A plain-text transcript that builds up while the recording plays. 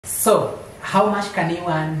So, how much can you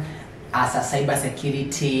earn as a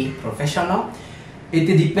cybersecurity professional? It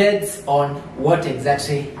depends on what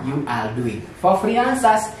exactly you are doing. For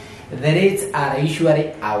freelancers, the rates are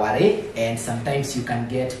usually hourly, and sometimes you can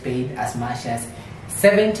get paid as much as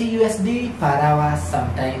 70 USD per hour,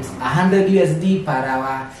 sometimes 100 USD per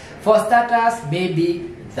hour. For starters,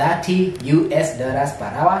 maybe 30 US dollars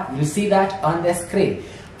per hour. You see that on the screen.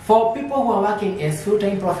 For people who are working as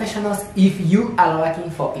full-time professionals, if you are working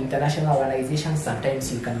for international organizations,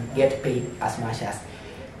 sometimes you can get paid as much as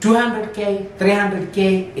 200K,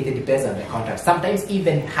 300K, it depends on the contract, sometimes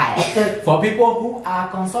even higher. For people who are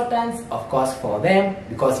consultants, of course for them,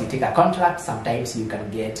 because you take a contract, sometimes you can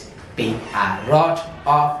get paid a lot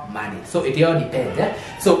of money. So it all depends.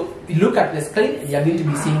 So you look at the screen and you're going to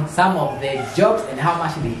be seeing some of the jobs and how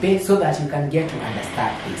much they pay so that you can get to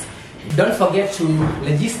understand this. Don't forget to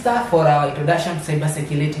register for our Introduction to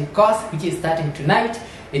Cybersecurity course, which is starting tonight.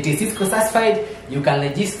 It is Cisco certified. You can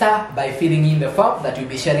register by filling in the form that we'll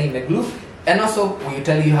be sharing in the group, and also we will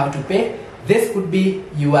tell you how to pay. This could be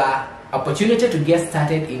your opportunity to get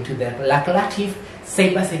started into the lucrative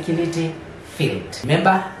cybersecurity field.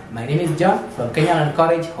 Remember, my name is John from Kenya Land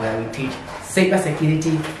College, where we teach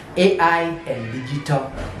cybersecurity, AI, and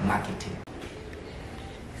digital marketing.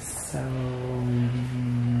 So